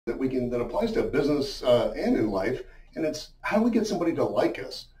that applies to business and in life, and it's how do we get somebody to like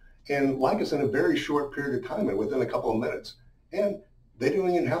us and like us in a very short period of time and within a couple of minutes. And they don't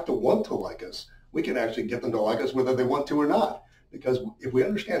even have to want to like us. We can actually get them to like us whether they want to or not. Because if we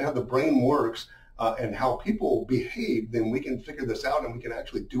understand how the brain works and how people behave, then we can figure this out and we can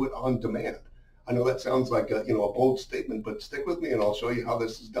actually do it on demand. I know that sounds like a bold statement, but stick with me and I'll show you how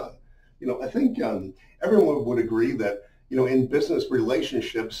this is done. I think everyone would agree that in business,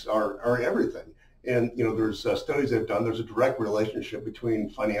 relationships are everything. And there's studies they've done. There's a direct relationship between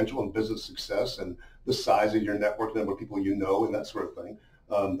financial and business success and the size of your network, the number of people and that sort of thing.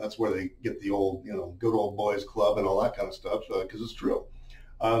 That's where they get the old, good old boys club and all that kind of stuff because it's true.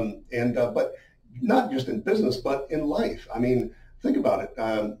 But not just in business, but in life. I mean, think about it.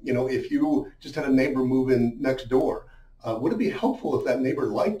 If you just had a neighbor move in next door, would it be helpful if that neighbor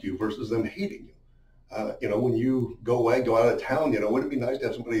liked you versus them hating you? When you go out of town, would it be nice to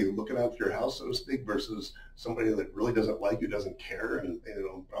have somebody looking after your house, so to speak, versus somebody that really doesn't like you, doesn't care, and,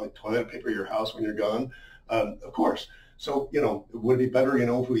 probably toilet paper your house when you're gone? Of course. So, would it be better,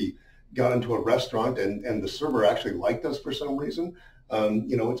 if we got into a restaurant and the server actually liked us for some reason?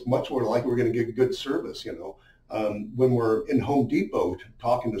 It's much more likely we're going to get good service, when we're in Home Depot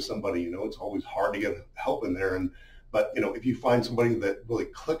talking to somebody, it's always hard to get help in there. But if you find somebody that really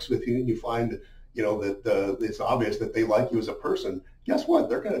clicks with you and you find that it's obvious that they like you as a person, guess what?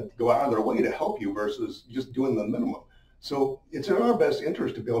 They're going to go out of their way to help you versus just doing the minimum. So it's in our best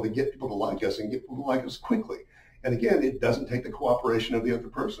interest to be able to get people to like us and get people to like us quickly. And again, it doesn't take the cooperation of the other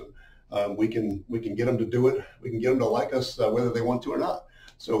person. We can get them to do it. We can get them to like us whether they want to or not.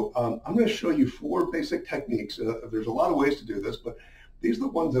 So I'm going to show you 4 basic techniques. There's a lot of ways to do this, but these are the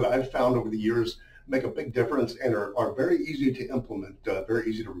ones that I've found over the years make a big difference and are very easy to implement, very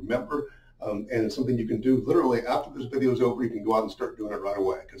easy to remember. And it's something you can do literally after this video is over. You can go out and start doing it right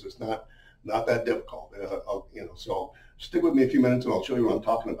away because it's not that difficult. So stick with me a few minutes and I'll show you what I'm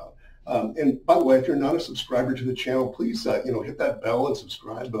talking about. And by the way, if you're not a subscriber to the channel, please hit that bell and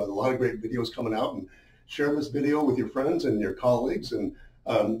subscribe. A lot of great videos coming out, and share this video with your friends and your colleagues, and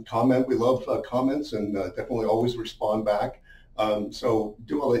comment. We love comments, and definitely always respond back. So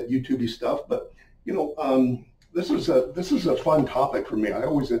do all that YouTube-y stuff, but this is a fun topic for me. I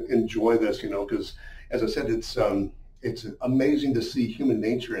always enjoy this, because as I said, it's amazing to see human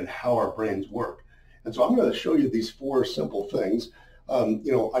nature and how our brains work. And so I'm going to show you these 4 simple things.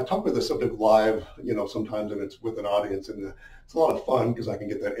 I talk with the subject live, sometimes, and it's with an audience, and it's a lot of fun because I can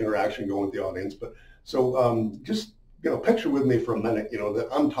get that interaction going with the audience. But so just picture with me for a minute, that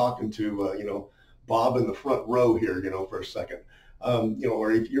I'm talking to Bob in the front row here, for a second.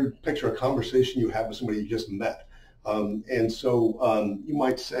 Or if you picture a conversation you have with somebody you just met. And so you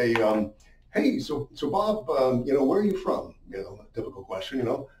might say, hey, so Bob, where are you from? A typical question,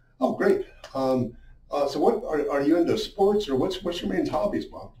 Oh, great. So what are you into sports, or what's your main hobbies,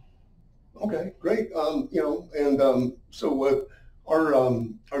 Bob? Okay, great. So what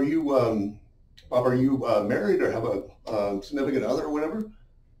are you, Bob, are you married or have a significant other or whatever?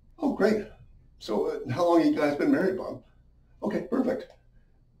 Oh, great. So how long have you guys been married, Bob? Okay, perfect.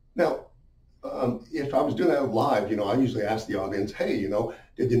 Now, if I was doing that live, I usually ask the audience, hey,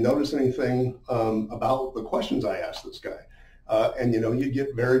 did you notice anything about the questions I asked this guy? And you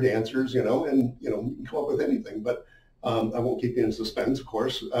get varied answers, and you can come up with anything, but I won't keep you in suspense, of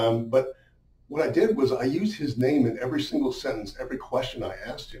course. But what I did was I used his name in every single sentence, every question I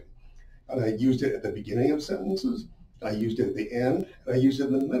asked him. And I used it at the beginning of sentences, I used it at the end, and I used it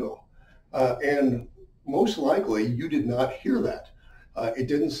in the middle. And most likely you did not hear that. It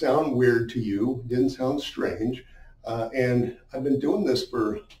didn't sound weird to you, didn't sound strange. And I've been doing this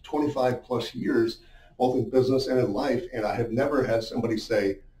for 25 plus years, both in business and in life, and I have never had somebody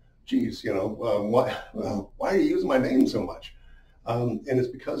say, geez, why are you using my name so much? And it's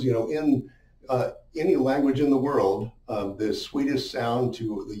because, in any language in the world, the sweetest sound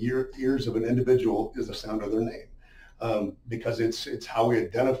to the ears of an individual is the sound of their name. Because it's how we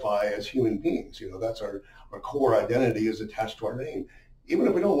identify as human beings. That's our core identity is attached to our name. Even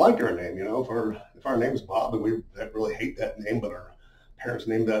if we don't like our name, if our name's Bob and we really hate that name, but our parents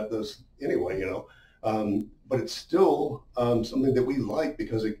named this anyway, but it's still something that we like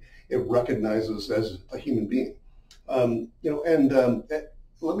because it recognizes us as a human being. Let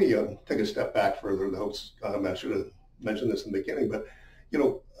me take a step back further. I should have mentioned this in the beginning, but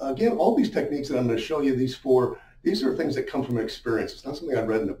again, all these techniques that I'm going to show you, these 4, these are things that come from experience. It's not something I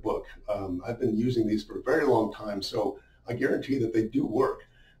read in a book. I've been using these for a very long time, so I guarantee that they do work.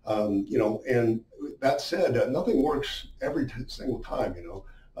 And that said, nothing works every single time. It's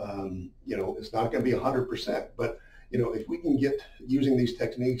not going to be 100%, but if we can get using these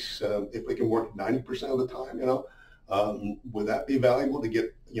techniques, if we can work 90% of the time, would that be valuable to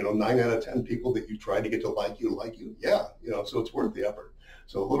get, 9 out of 10 people that you try to get to like you? Yeah, so it's worth the effort.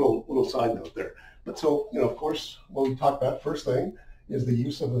 So a little side note there. But so, of course, what we talked about first thing is the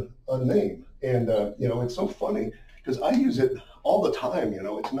use of a name. And, it's so funny because I use it all the time.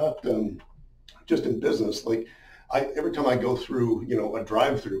 It's not just in business. Like every time I go through, a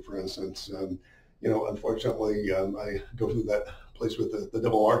drive-through, for instance, unfortunately, I go through that place with the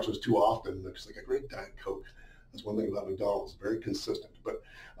double arches too often. It's like a great Diet Coke. That's one thing about McDonald's, very consistent. But,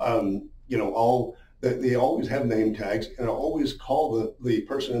 they always have name tags, and I always call the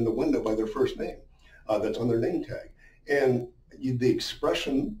person in the window by their first name that's on their name tag. And the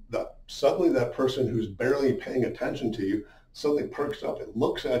expression that suddenly that person who's barely paying attention to you suddenly perks up and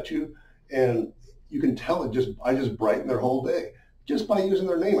looks at you, and you can tell I just brighten their whole day just by using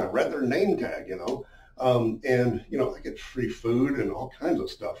their name. I read their name tag, and I get free food and all kinds of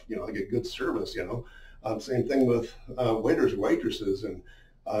stuff. I get good service. Same thing with waiters, waitresses, and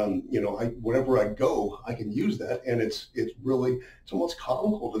whenever I go, I can use that, and it's almost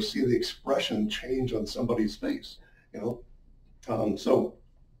comical to see the expression change on somebody's face. So,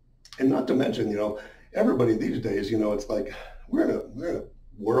 and not to mention, everybody these days, it's like we're in a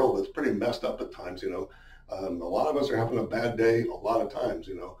world that's pretty messed up at times. A lot of us are having a bad day a lot of times.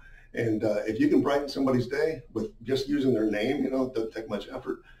 And if you can brighten somebody's day with just using their name, it doesn't take much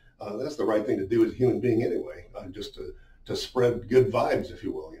effort. That's the right thing to do as a human being anyway, just to spread good vibes, if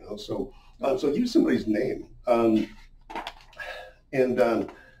you will. So use somebody's name. And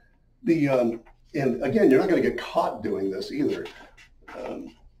again, you're not going to get caught doing this either.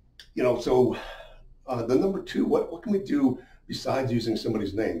 So the number two, what can we do besides using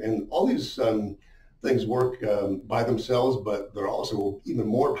somebody's name? And all these things work by themselves, but they're also even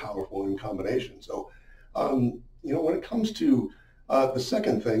more powerful in combination. So, when it comes to the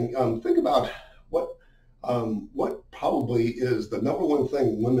second thing, think about what probably is the number one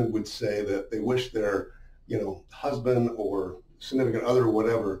thing women would say that they wish their, husband or significant other or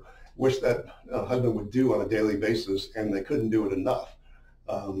whatever, wish that husband would do on a daily basis, and they couldn't do it enough.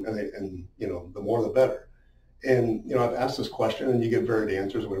 And the more the better. And, I've asked this question and you get varied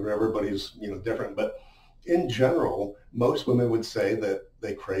answers, where everybody's, different. But in general, most women would say that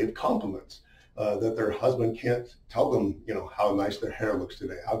they crave compliments, that their husband can't tell them, how nice their hair looks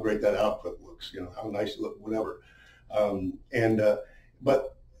today, how great that outfit looks, how nice you look, whatever.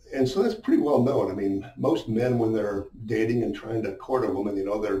 And so that's pretty well known. I mean, most men, when they're dating and trying to court a woman,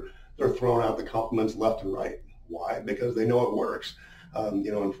 they're throwing out the compliments left and right. Why? Because they know it works.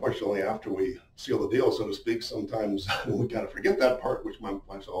 Unfortunately, after we seal the deal, so to speak, sometimes we kind of forget that part, which my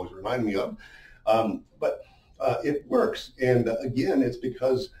wife's always remind me of. But it works. And again, it's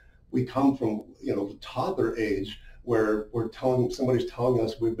because we come from, the toddler age where somebody's telling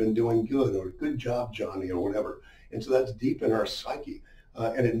us we've been doing good, or good job, Johnny, or whatever. And so that's deep in our psyche,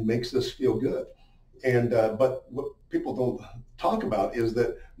 and it makes us feel good. And but what people don't talk about is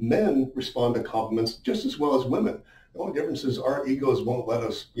that men respond to compliments just as well as women. The only difference is our egos won't let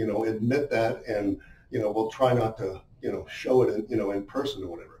us, admit that, and, we'll try not to, show it, in person or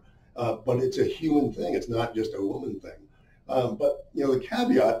whatever. But it's a human thing. It's not just a woman thing. But, the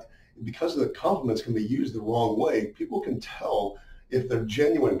caveat, because the compliments can be used the wrong way, people can tell if they're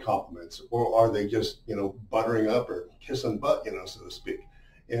genuine compliments, or are they just, buttering up or kissing butt, so to speak.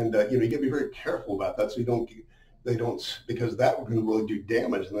 And, you got to be very careful about that, so because that can really do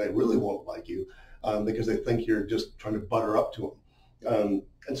damage, and they really won't like you. Because they think you're just trying to butter up to them.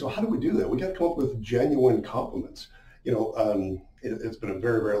 And so how do we do that? We got to come up with genuine compliments. It's been a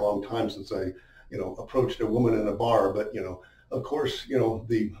very, very long time since I, approached a woman in a bar, but, of course,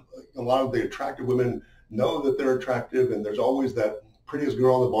 a lot of the attractive women know that they're attractive, and there's always that prettiest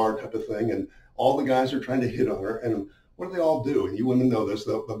girl in the bar type of thing, and all the guys are trying to hit on her. And what do they all do? And you women know this.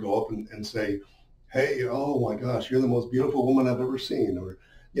 They'll go up and say, hey, oh my gosh, you're the most beautiful woman I've ever seen, or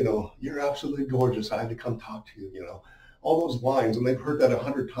you're absolutely gorgeous. I had to come talk to you, all those lines. And they've heard that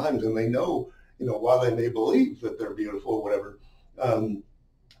 100 times, and they know, while they may believe that they're beautiful or whatever,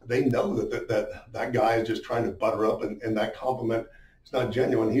 they know that guy is just trying to butter up, and that compliment is not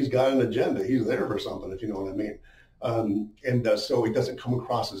genuine. He's got an agenda. He's there for something, if you know what I mean. So it doesn't come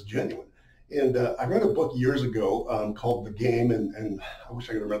across as genuine. And I read a book years ago called The Game, and I wish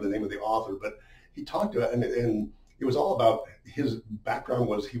I could remember the name of the author, but he talked about it, and it was all about, his background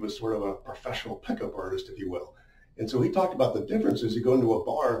was he was sort of a professional pickup artist, if you will. And so he talked about the differences. You go into a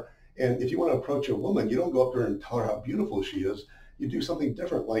bar, and if you want to approach a woman, you don't go up there and tell her how beautiful she is. You do something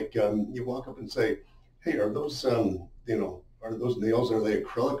different, like you walk up and say, hey, are those, are those nails, are they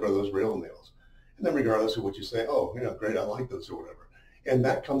acrylic, or are those real nails? And then regardless of what you say, oh, great, I like those or whatever. And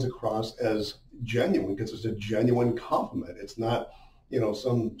that comes across as genuine because it's a genuine compliment. It's not,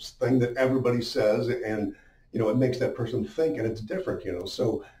 some thing that everybody says and, it makes that person think, and it's different.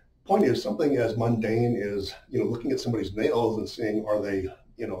 So point is, something as mundane as, looking at somebody's nails and seeing, are they,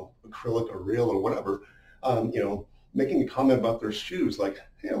 acrylic or real or whatever, making a comment about their shoes, like,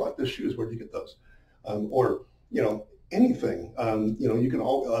 hey, I like those shoes, where'd you get those? Or, anything, you can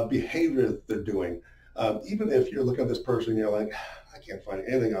all behavior that they're doing. Even if you're looking at this person, you're like, I can't find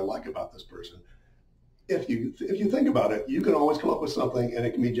anything I like about this person. If you think about it, you can always come up with something, and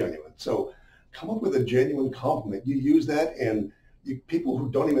it can be genuine. So come up with a genuine compliment. You use that, and people who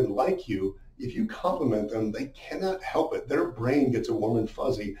don't even like you, if you compliment them, they cannot help it. Their brain gets a warm and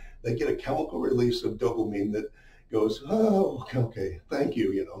fuzzy. They get a chemical release of dopamine that goes, oh, okay, thank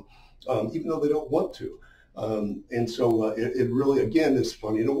you, even though they don't want to. And so it really, again, is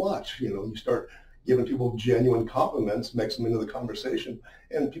funny to watch. You start giving people genuine compliments, mix them into the conversation,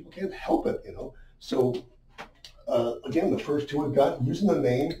 and people can't help it, So again, the first two we've got using the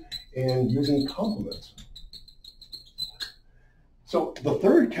name and using compliments. So the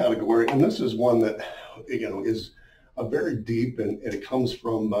third category, and this is one that, is a very deep, and it comes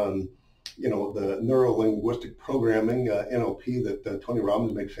from, the neuro-linguistic programming, NLP, that Tony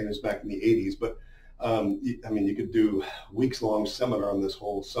Robbins made famous back in the 80s. But you could do weeks-long seminar on this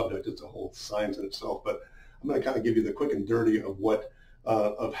whole subject. It's a whole science in itself. But I'm going to kind of give you the quick and dirty of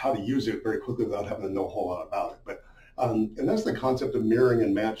of how to use it very quickly without having to know a whole lot about it. But and that's the concept of mirroring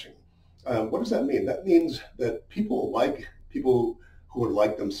and matching. What does that mean? That means that people like people who are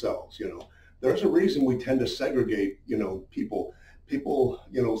like themselves. There's a reason we tend to segregate. People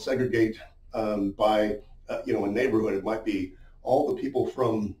segregate by a neighborhood. It might be all the people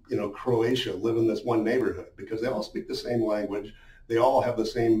from, Croatia live in this one neighborhood because they all speak the same language. They all have the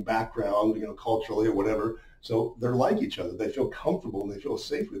same background, culturally or whatever. So they're like each other. They feel comfortable and they feel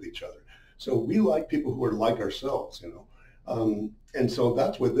safe with each other. So we like people who are like ourselves, and so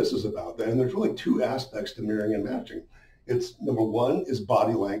that's what this is about. And there's really two aspects to mirroring and matching. It's number one is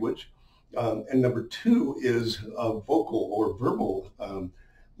body language. And number two is vocal or verbal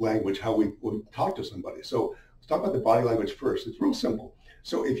language, how we talk to somebody. So let's talk about the body language first. It's real simple.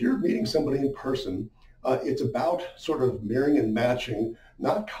 So if you're meeting somebody in person, it's about sort of mirroring and matching,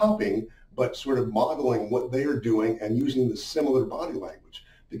 not copying, but sort of modeling what they are doing and using the similar body language,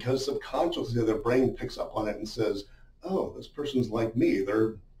 because subconsciously their brain picks up on it and says, oh, this person's like me.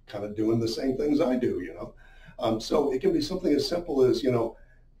 They're kind of doing the same things I do, So it can be something as simple as,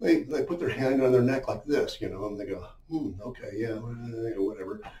 they put their hand on their neck like this, and they go, okay, yeah,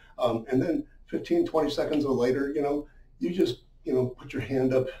 whatever. And then 15, 20 seconds later, you just, put your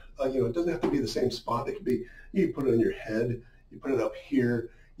hand up. It doesn't have to be the same spot. It could be, you put it on your head, you put it up here.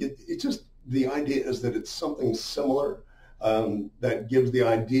 It's just, the idea is that it's something similar that gives the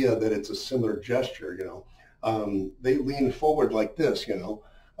idea that it's a similar gesture, They lean forward like this, in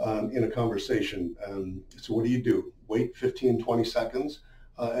a conversation. So what do? Wait 15, 20 seconds.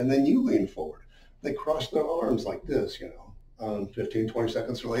 And then you lean forward. They cross their arms like this, 15, 20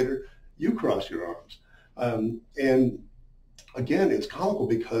 seconds later, you cross your arms. And again, it's comical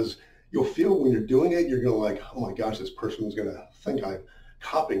because you'll feel when you're doing it, you're going to like, oh my gosh, this person's going to think I'm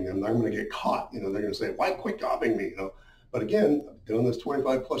copying them. I'm going to get caught. They're going to say, why quit copying me? But again, I've done this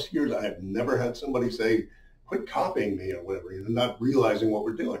 25 plus years. I have never had somebody say, quit copying me or whatever, not realizing what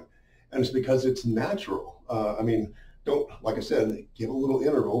we're doing. And it's because it's natural. Don't, like I said, give a little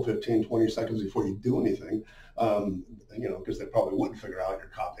interval, 15, 20 seconds before you do anything, because they probably wouldn't figure out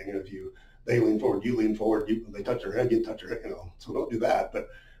you're copying. And if they lean forward, you lean forward, they touch their head, you touch your head, so don't do that. But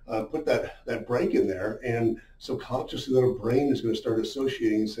put that break in there, and subconsciously their brain is going to start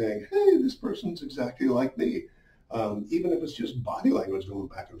associating and saying, hey, this person's exactly like me, even if it's just body language going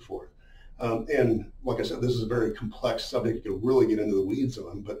back and forth. And like I said, this is a very complex subject. You can really get into the weeds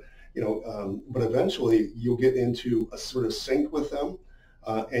on, but but eventually you'll get into a sort of sync with them,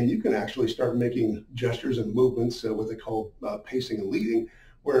 and you can actually start making gestures and movements, what they call pacing and leading,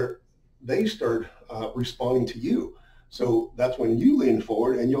 where they start responding to you. So that's when you lean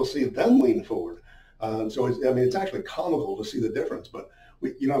forward, and you'll see them lean forward. So it's actually comical to see the difference, but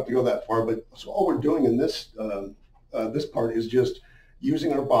you don't have to go that far. But so all we're doing in this this part is just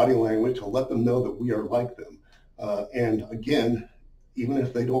using our body language to let them know that we are like them. And again, even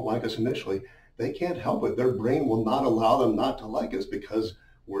if they don't like us initially, they can't help it. Their brain will not allow them not to like us because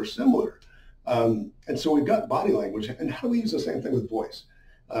we're similar. And so we've got body language. And how do we use the same thing with voice?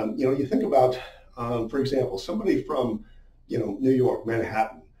 You think about, for example, somebody from, New York,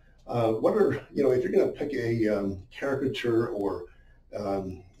 Manhattan. What are, if you're going to pick a caricature or,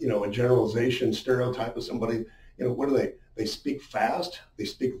 you know, a generalization, stereotype of somebody, you know, what do they? They speak fast, they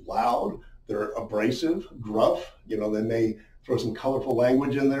speak loud, they're abrasive, gruff, you know, then they throw some colorful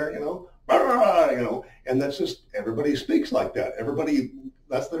language in there, you know, you know, and that's just, everybody speaks like that. Everybody,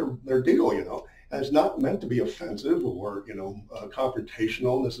 that's their deal, you know, and it's not meant to be offensive or, you know,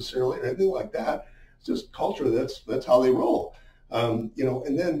 confrontational necessarily or anything like that. It's just culture. That's how they roll. You know,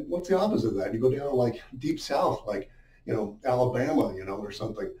 and then what's the opposite of that? You go down like deep south, like, you know, Alabama, you know, or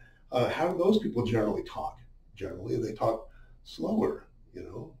something. How do those people generally talk? Generally, they talk slower, you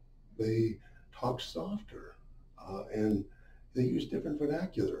know, they talk softer, and they use different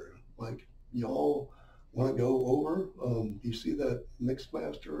vernacular. Like, y'all want to go over? Do you see that mix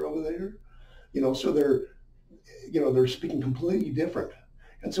master over there? You know, so they're speaking completely different.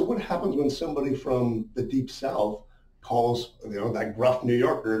 And so what happens when somebody from the deep south calls, you know, that gruff New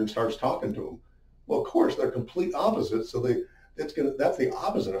Yorker and starts talking to them? Well, of course, they're complete opposites. So that's the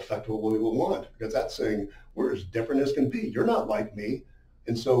opposite effect of what we will want, because that's saying we're as different as can be. You're not like me.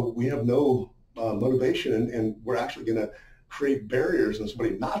 And so we have no motivation, and we're actually going to create barriers and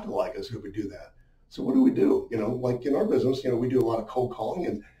somebody not to like us if we do that. So what do? You know, like in our business, you know, we do a lot of cold calling,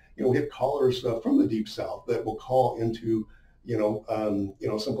 and, you know, we get callers from the deep south that will call into, you know,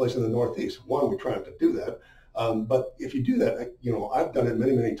 someplace in the Northeast. One, we try not to do that. But if you do that, you know, I've done it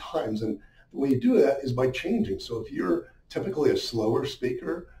many, many times. And the way you do that is by changing. So if you're typically a slower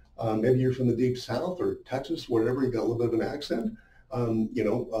speaker, maybe you're from the deep south or Texas, whatever, you got a little bit of an accent, you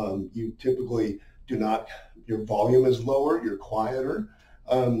know, you typically do not, your volume is lower, you're quieter.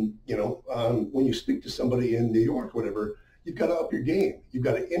 You know, when you speak to somebody in New York, whatever, you've got to up your game. You've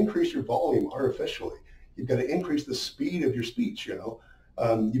got to increase your volume artificially. You've got to increase the speed of your speech, you know.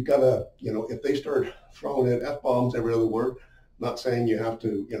 You've got to, you know, if they start throwing in F-bombs every other word, not saying you have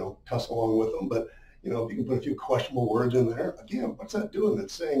to, you know, cuss along with them, but, you know, if you can put a few questionable words in there, again, what's that doing?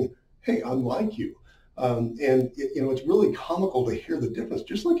 That's saying, hey, I'm like you. You know, it's really comical to hear the difference.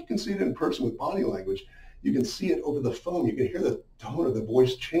 Just like you can see it in person with body language, you can see it over the phone. You can hear the tone of the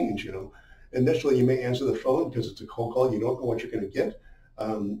voice change, you know. Initially, you may answer the phone because it's a cold call. You don't know what you're going to get.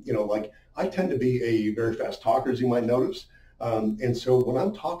 You know, like I tend to be a very fast talker, as you might notice. And so when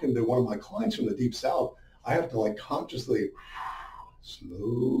I'm talking to one of my clients from the deep south, I have to like consciously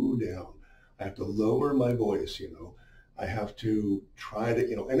slow down. I have to lower my voice, you know. I have to try to,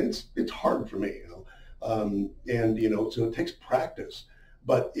 you know, and it's hard for me, you know. And, you know, so it takes practice.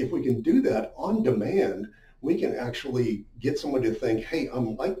 But if we can do that on demand, we can actually get somebody to think, hey,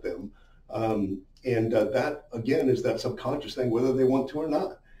 I'm like them. That, again, is that subconscious thing, whether they want to or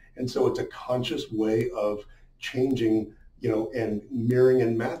not. And so it's a conscious way of changing, you know, and mirroring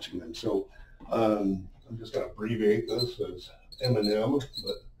and matching them. So I'm just going to abbreviate this as M&M,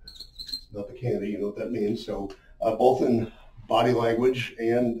 but it's not the candy, you know what that means. So both in body language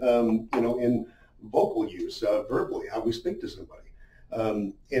and, you know, in vocal use, verbally, how we speak to somebody.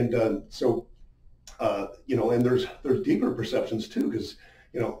 You know, and there's deeper perceptions too, because,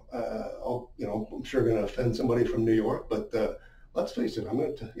 you know, I'm sure going to offend somebody from New York, but let's face it, I'm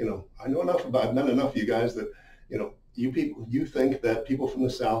going to, you know, I know enough about, not enough of you guys that, you know, you think that people from the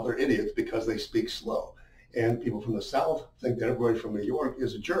South are idiots because they speak slow. And people from the South think that everybody from New York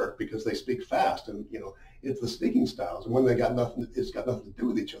is a jerk because they speak fast. And, you know, it's the speaking styles. And when it's got nothing to do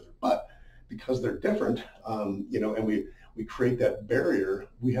with each other. But because they're different, you know, and we create that barrier,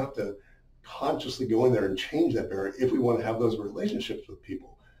 we have to consciously go in there and change that barrier if we want to have those relationships with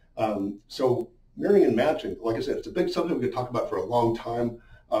people. So mirroring and matching, like I said, it's a big subject we could talk about for a long time,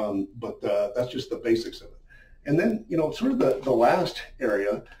 but that's just the basics of it. And then, you know, sort of the last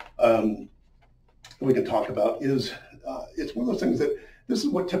area we can talk about is it's one of those things that this is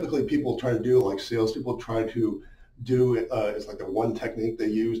what typically people try to do, like salespeople try to do. It's like the one technique they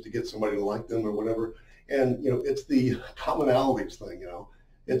use to get somebody to like them or whatever. And, you know, it's the commonalities thing, you know.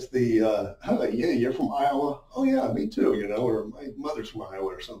 It's the, oh, yeah, you're from Iowa. Oh, yeah, me too, you know, or my mother's from Iowa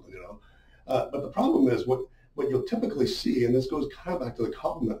or something, you know. But the problem is what you'll typically see, and this goes kind of back to the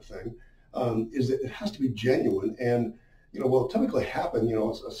compliment thing, is that it has to be genuine. And, you know, what will typically happen, you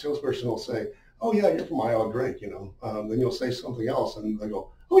know, a salesperson will say, oh, yeah, you're from Iowa, great, you know. Then you'll say something else, and they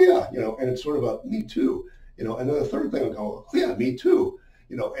go, oh, yeah, you know, and it's sort of a me too, you know. And then the third thing will go, oh, yeah, me too.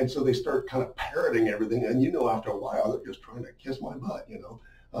 You know, and so they start kind of parroting everything, and you know, after a while, they're just trying to kiss my butt. You know,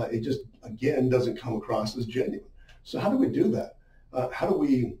 it just again doesn't come across as genuine. So how do we do that? How do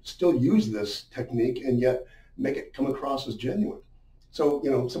we still use this technique and yet make it come across as genuine? So, you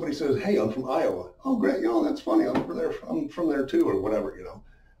know, somebody says, "Hey, I'm from Iowa." Oh, great! You know, that's funny. I'm from there too, or whatever. You know,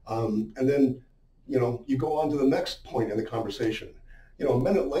 and then, you know, you go on to the next point in the conversation. You know, a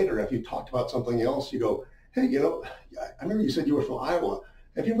minute later, if you talked about something else, you go, "Hey, you know, I remember you said you were from Iowa.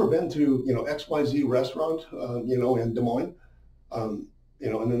 have you ever been to, XYZ restaurant, in Des Moines? And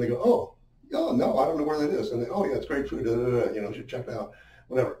then they go, oh, no, I don't know where that is. And they, oh, yeah, it's great food. You should check it out.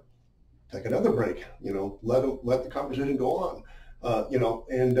 Whatever. Take another break. Let the conversation go on.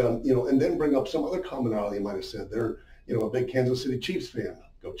 And then bring up some other commonality you might have said. They're, a big Kansas City Chiefs fan.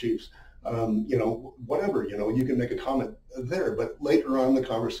 Go Chiefs. Whatever. You can make a comment there, but later on in the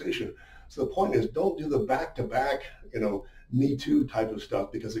conversation. So the point is, don't do the back-to-back, Me Too type of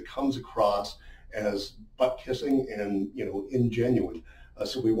stuff, because it comes across as butt kissing and, ingenuine.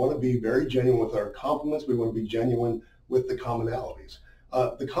 So we want to be very genuine with our compliments. We want to be genuine with the commonalities.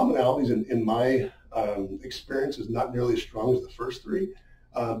 The commonalities in my experience is not nearly as strong as the first three,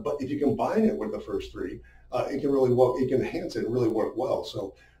 but if you combine it with the first three, it can really work. It can enhance it and really work well.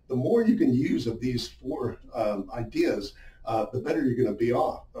 So the more you can use of these four ideas, the better you're going to be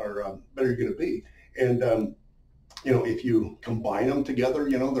off, or better you're going to be. And if you combine them together,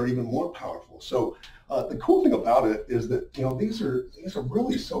 they're even more powerful. So the cool thing about it is that, these are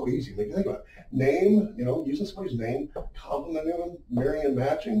really so easy. When you think about it, name, using somebody's name, complimenting them, marrying and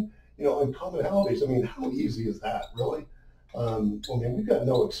matching, and commonalities. I mean, how easy is that, really? We've got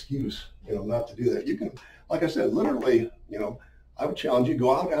no excuse, not to do that. You can, like I said, literally, I would challenge you,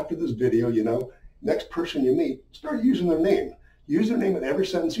 go out after this video, next person you meet, start using their name. Use their name in every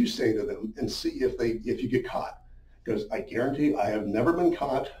sentence you say to them and see if you get caught. Because I guarantee I have never been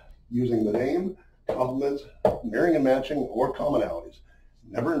caught using the name, compliments, marrying and matching, or commonalities.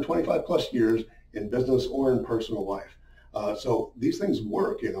 Never in 25 plus years in business or in personal life. So these things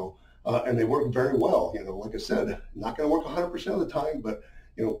work, and they work very well. Like I said, not going to work 100% of the time, but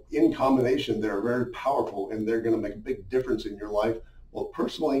in combination, they're very powerful, and they're going to make a big difference in your life, both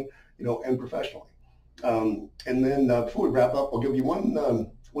personally, and professionally. And then before we wrap up, I'll give you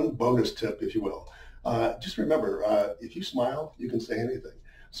one bonus tip, if you will. Just remember, if you smile, you can say anything.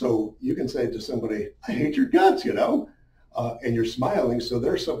 So you can say to somebody, I hate your guts, and you're smiling, so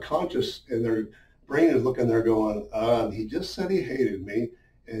their subconscious and their brain is looking there going, he just said he hated me,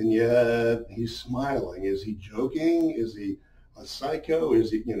 and yet he's smiling. Is he joking? Is he a psycho?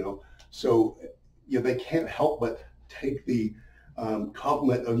 Is he, So they can't help but take the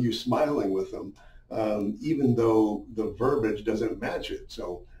compliment of you smiling with them, even though the verbiage doesn't match it.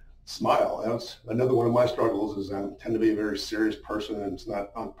 So smile. That's another one of my struggles, is I tend to be a very serious person, and it's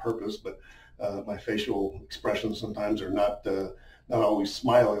not on purpose, but my facial expressions sometimes are not always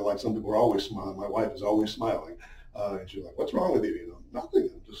smiling like some people are always smiling. My wife is always smiling, and she's like, "What's wrong with you?" Nothing.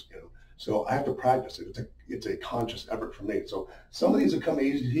 I'm just, So I have to practice it. It's a conscious effort for me. So some of these will come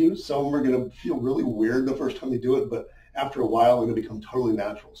easy to you. Some are going to feel really weird the first time you do it, but after a while, it'll become totally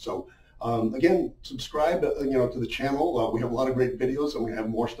natural. So again, subscribe, to the channel. We have a lot of great videos, and we have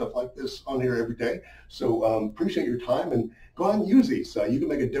more stuff like this on here every day. So appreciate your time, and go out and use these. You can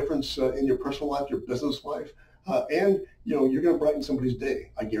make a difference in your personal life, your business life, and you're going to brighten somebody's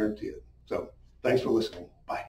day. I guarantee it. So thanks for listening.